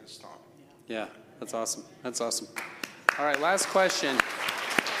weather the storm. Yeah, that's awesome. That's awesome. All right, last question.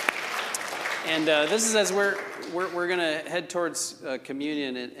 And this is as we're going to head towards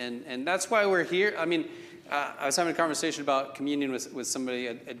communion, and that's why we're here. I mean, I was having a conversation about communion with somebody,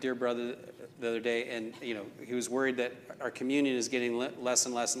 a dear brother, the other day, and he was worried that our communion is getting less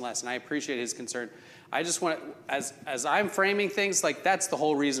and less and less, and I appreciate his concern. I just want, as I'm framing things, like that's the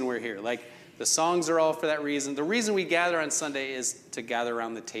whole reason we're here. Like the songs are all for that reason. The reason we gather on Sunday is to gather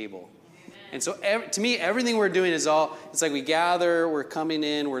around the table. And so to me, everything we're doing is it's like we gather, we're coming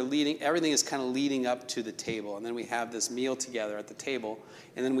in, we're leading, everything is kind of leading up to the table. And then we have this meal together at the table,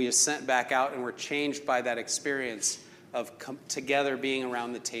 and then we are sent back out, and we're changed by that experience of together being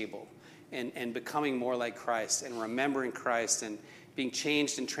around the table and becoming more like Christ and remembering Christ and being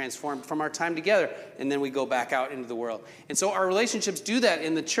changed and transformed from our time together, and then we go back out into the world. And so our relationships do that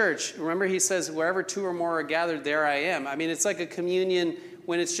in the church. Remember, he says, wherever two or more are gathered, there I am. I mean, it's like a communion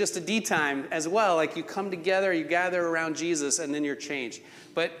when it's just a D time as well. Like you come together, you gather around Jesus, and then you're changed.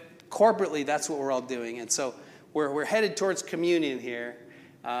 But corporately, that's what we're all doing. And so we're headed towards communion here.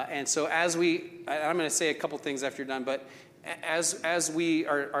 And so I'm going to say a couple things after you're done, but as we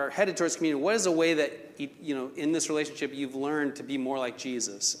are headed towards communion, what is a way that, in this relationship you've learned to be more like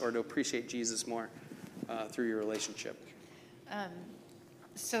Jesus, or to appreciate Jesus more through your relationship?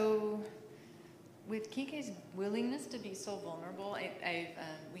 So with Kike's willingness to be so vulnerable,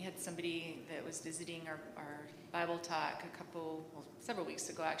 we had somebody that was visiting our Bible talk several weeks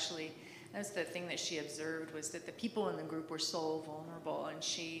ago, actually. That's the thing that she observed, was that the people in the group were so vulnerable, and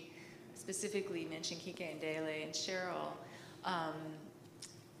she specifically mentioned Kike and Dele and Cheryl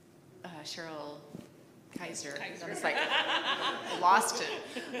Kaiser. I was like, lost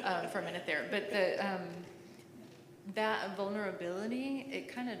it for a minute there. But that vulnerability, it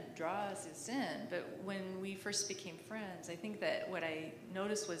kind of draws us in. But when we first became friends, I think that what I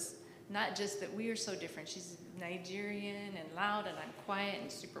noticed was not just that we are so different. She's Nigerian and loud, and I'm quiet and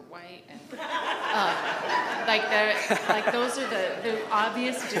super white, and like those are the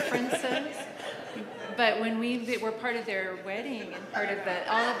obvious differences. But when we were part of their wedding and part of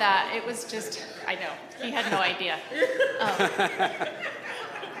all of that, it was just, I know, he had no idea.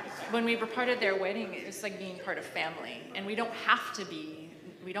 When we were part of their wedding, it was like being part of family, and we don't have to be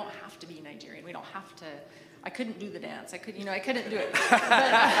Nigerian. We don't have to I couldn't do the dance. I couldn't do it. But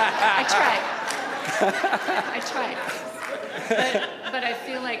I tried. I tried. But I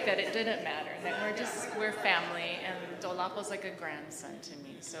feel like that it didn't matter. That we're family, and Dolapo's like a grandson to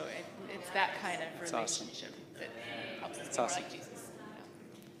me. So it's that kind of relationship that helps us be more like Jesus.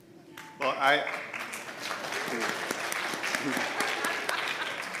 Yeah. Well, I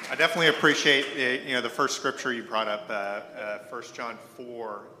definitely appreciate the first scripture you brought up, 1 John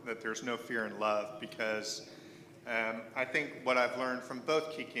 4, that there's no fear in love, because I think what I've learned from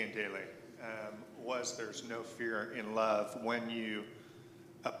both Kiki and Dele was there's no fear in love when you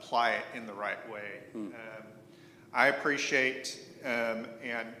apply it in the right way. I appreciate, and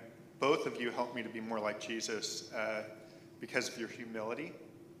both of you helped me to be more like Jesus because of your humility,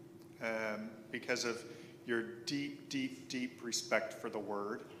 because of your deep, deep, deep respect for the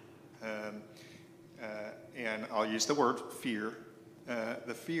word. And I'll use the word fear,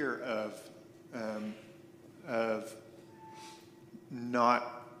 the fear of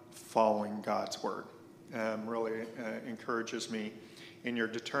not following God's word really encourages me in your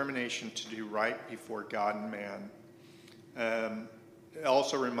determination to do right before God and man. It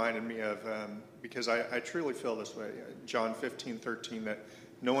also reminded me of, because I truly feel this way, John 15:13, that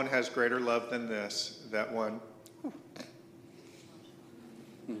no one has greater love than this, that one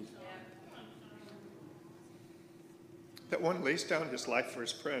lays down his life for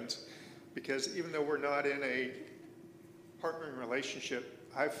his friends. Because even though we're not in a partnering relationship,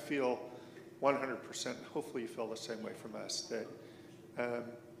 I feel 100%, hopefully you feel the same way from us, that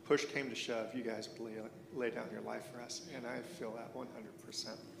push came to shove, you guys would lay down your life for us. And I feel that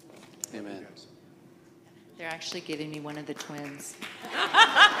 100%. Amen. They're actually giving me one of the twins.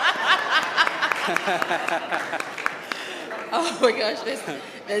 Oh my gosh,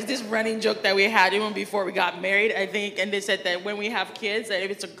 there's this running joke that we had even before we got married, I think, and they said that when we have kids, that if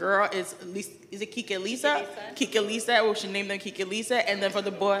it's a girl, is it Kike Lisa? Kike Lisa, we should name them Kike Lisa, and then for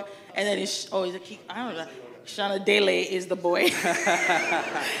the boy, and then is it Kike, I don't know, Shana Dele is the boy.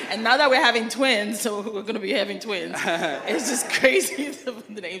 And now that we're having twins, so we're going to be having twins, it's just crazy,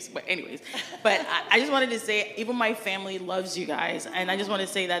 the names, but anyways. But I just wanted to say, even my family loves you guys, and I just want to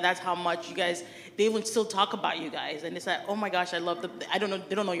say that that's how much you guys, they would still talk about you guys, and it's like, oh my gosh, I love I don't know,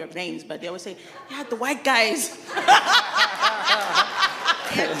 they don't know your names, but they always say, yeah, the white guys.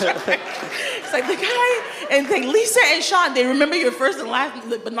 It's like the guy, and like Lisa and Sean, they remember your first and last,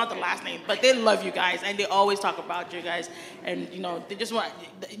 but not the last name, but they love you guys, and they always talk about you guys, and they just want,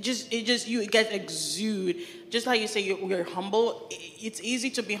 you guys exude, just how you say you're humble. It's easy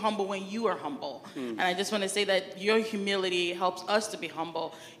to be humble when you are humble, and I just want to say that your humility helps us to be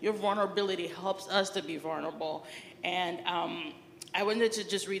humble. Your vulnerability helps us to be vulnerable, and I wanted to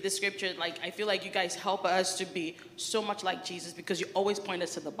just read the scripture. Like, I feel like you guys help us to be so much like Jesus because you always point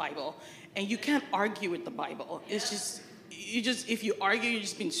us to the Bible. And you can't argue with the Bible. It's just, if you argue, you're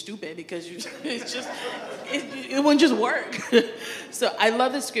just being stupid because it won't just work. So I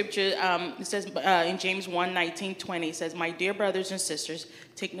love the scripture. It says in James 1:19-20, it says, "My dear brothers and sisters,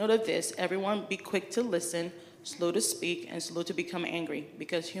 take note of this. Everyone be quick to listen, slow to speak, and slow to become angry,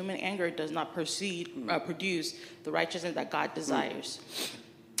 because human anger does not produce the righteousness that God desires."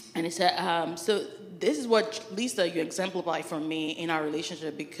 And it said, so this is what, Lisa, you exemplify for me in our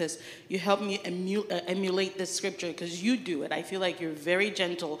relationship, because you help me emulate this scripture, because you do it. I feel like you're very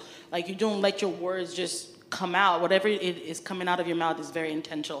gentle. Like, you don't let your words just come out. Whatever it is coming out of your mouth is very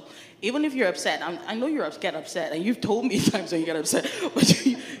intentional. Even if you're upset, I know you get upset, and you've told me times when you get upset, but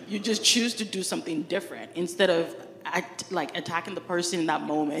you just choose to do something different instead of attacking the person in that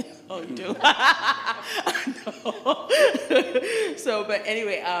moment. Oh, you do? So, but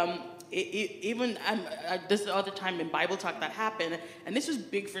anyway, even this other time in Bible talk that happened, and this was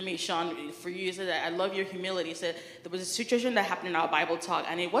big for me, Sean, for you. You said that I love your humility. You said there was a situation that happened in our Bible talk,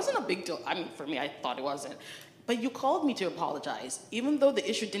 and it wasn't a big deal. I mean, for me, I thought it wasn't. But you called me to apologize, even though the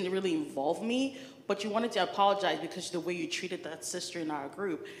issue didn't really involve me, but you wanted to apologize because of the way you treated that sister in our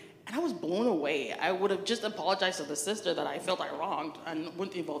group. And I was blown away. I would have just apologized to the sister that I felt I wronged and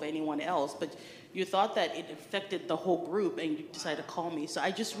wouldn't involve anyone else. But you thought that it affected the whole group, and you decided to call me. So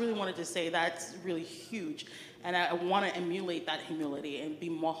I just really wanted to say that's really huge. And I want to emulate that humility and be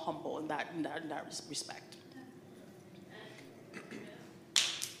more humble in that respect.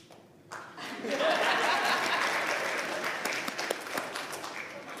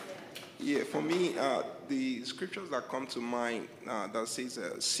 Yeah, for me, the scriptures that come to mind that says,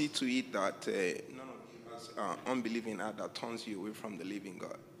 "See to it that none of you has unbelieving heart that turns you away from the living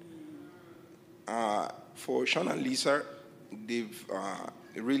God." For Sean and Lisa, they've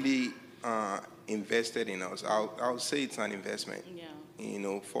really invested in us. I'll say it's an investment.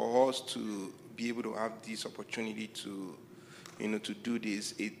 Yeah. For us to be able to have this opportunity to, to do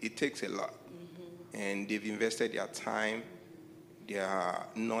this, it takes a lot. And they've invested their time, their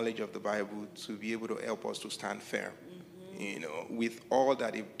knowledge of the Bible to be able to help us to stand firm. With all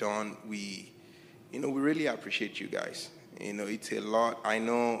that they've done, we really appreciate you guys. It's a lot. I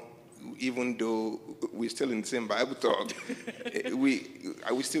know, even though we're still in the same Bible talk, we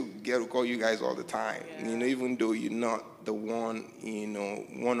still get to call you guys all the time. Yeah. Even though you're not the one,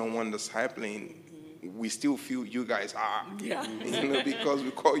 one-on-one discipling, we still feel you guys are. Yeah. Because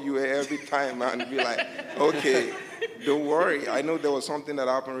we call you every time and be like, okay, don't worry. I know there was something that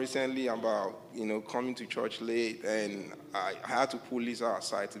happened recently about, coming to church late, and I had to pull Lisa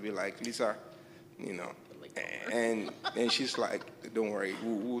aside to be like, Lisa, and she's like, don't worry,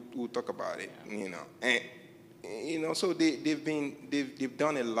 we'll talk about it, and so they've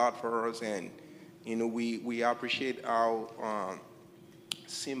done a lot for us, and we appreciate how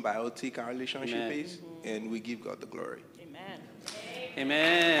symbiotic our relationship is, and we give God the glory.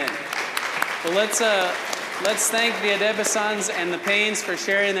 Amen. Well, let's thank the Adebasans and the Paynes for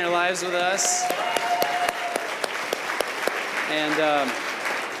sharing their lives with us. And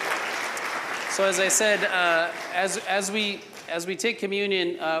so, as I said, as we take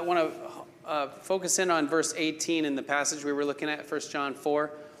communion, I want to focus in on verse 18 in the passage we were looking at, 1 John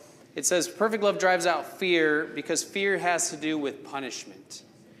 4. It says, perfect love drives out fear because fear has to do with punishment.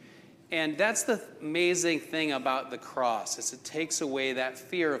 And that's the amazing thing about the cross, is it takes away that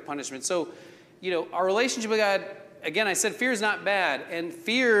fear of punishment. So, our relationship with God, again, I said fear is not bad. And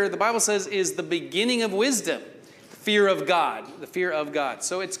fear, the Bible says, is the beginning of wisdom. Fear of God, the fear of God.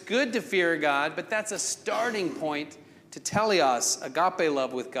 So it's good to fear God, but that's a starting point to teleos, agape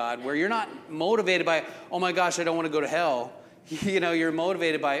love with God, where you're not motivated by, oh my gosh, I don't want to go to hell. You're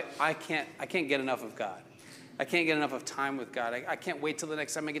motivated by, I can't get enough of God. I can't get enough of time with God. I can't wait till the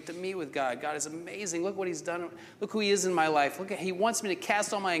next time I get to meet with God. God is amazing. Look what he's done. Look who he is in my life. He wants me to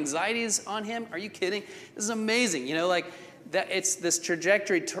cast all my anxieties on him. Are you kidding? This is amazing. That it's this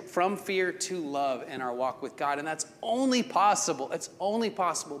trajectory from fear to love in our walk with God. And that's only possible. It's only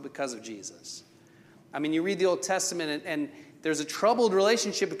possible because of Jesus. I mean, you read the Old Testament and there's a troubled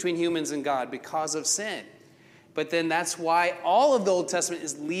relationship between humans and God because of sin. But then that's why all of the Old Testament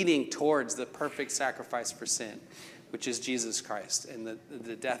is leading towards the perfect sacrifice for sin, which is Jesus Christ and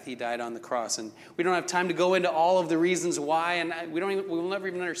the death he died on the cross. And we don't have time to go into all of the reasons why, and we'll never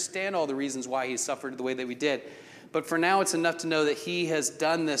even understand all the reasons why he suffered the way that we did. But for now, it's enough to know that he has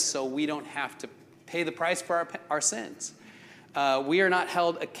done this so we don't have to pay the price for our sins. We are not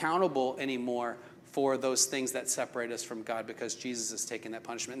held accountable anymore for those things that separate us from God because Jesus has taken that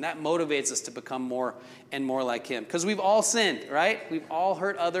punishment. And that motivates us to become more and more like him. Because we've all sinned, right? We've all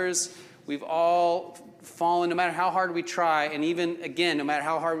hurt others. We've all fallen, no matter how hard we try. And even, again, no matter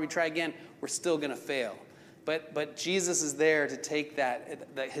how hard we try again, we're still going to fail. But Jesus is there to take that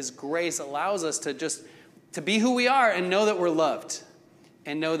his grace allows us to be who we are and know that we're loved.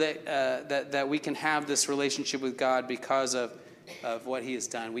 And know that we can have this relationship with God because of what he has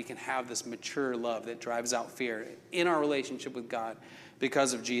done. We can have this mature love that drives out fear in our relationship with God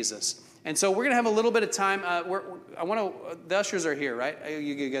because of Jesus. And so we're going to have a little bit of time. The ushers are here, right?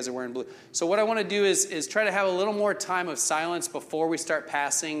 You guys are wearing blue. So what I want to do is try to have a little more time of silence before we start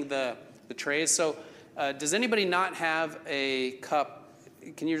passing the trays. So does anybody not have a cup?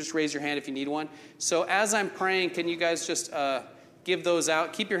 Can you just raise your hand if you need one? So as I'm praying, can you guys just give those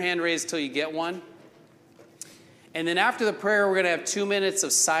out? Keep your hand raised till you get one. And then after the prayer, we're going to have 2 minutes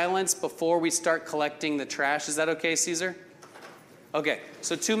of silence before we start collecting the trash. Is that okay, Caesar? Okay,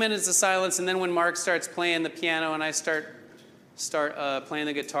 so 2 minutes of silence, and then when Mark starts playing the piano and I start playing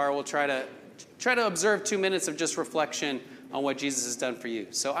the guitar, we'll try to observe 2 minutes of just reflection on what Jesus has done for you.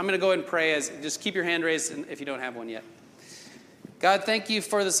 So I'm going to go ahead and pray. Just keep your hand raised if you don't have one yet. God, thank you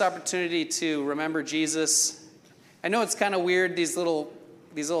for this opportunity to remember Jesus. I know it's kind of weird, these little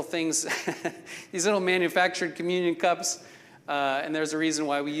things, these little manufactured communion cups, and there's a reason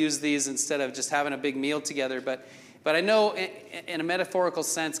why we use these instead of just having a big meal together. But I know in a metaphorical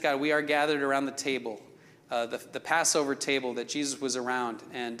sense, God, we are gathered around the table, the Passover table that Jesus was around,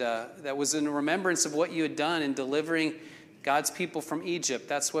 and that was in remembrance of what you had done in delivering God's people from Egypt.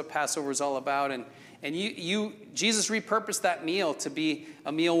 That's what Passover is all about. And Jesus repurposed that meal to be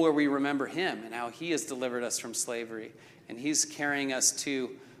a meal where we remember him and how he has delivered us from slavery. And he's carrying us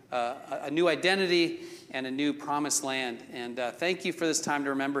to a new identity and a new promised land. And thank you for this time to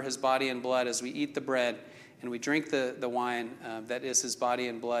remember his body and blood as we eat the bread and we drink the wine that is his body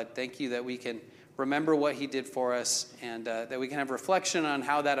and blood. Thank you that we can remember what he did for us and that we can have reflection on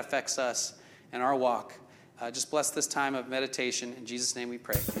how that affects us and our walk. Just bless this time of meditation. In Jesus' name we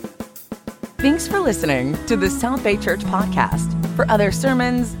pray. Amen. Thanks for listening to the South Bay Church podcast. For other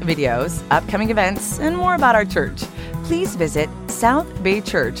sermons, videos, upcoming events, and more about our church, please visit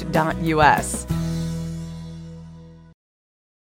southbaychurch.us.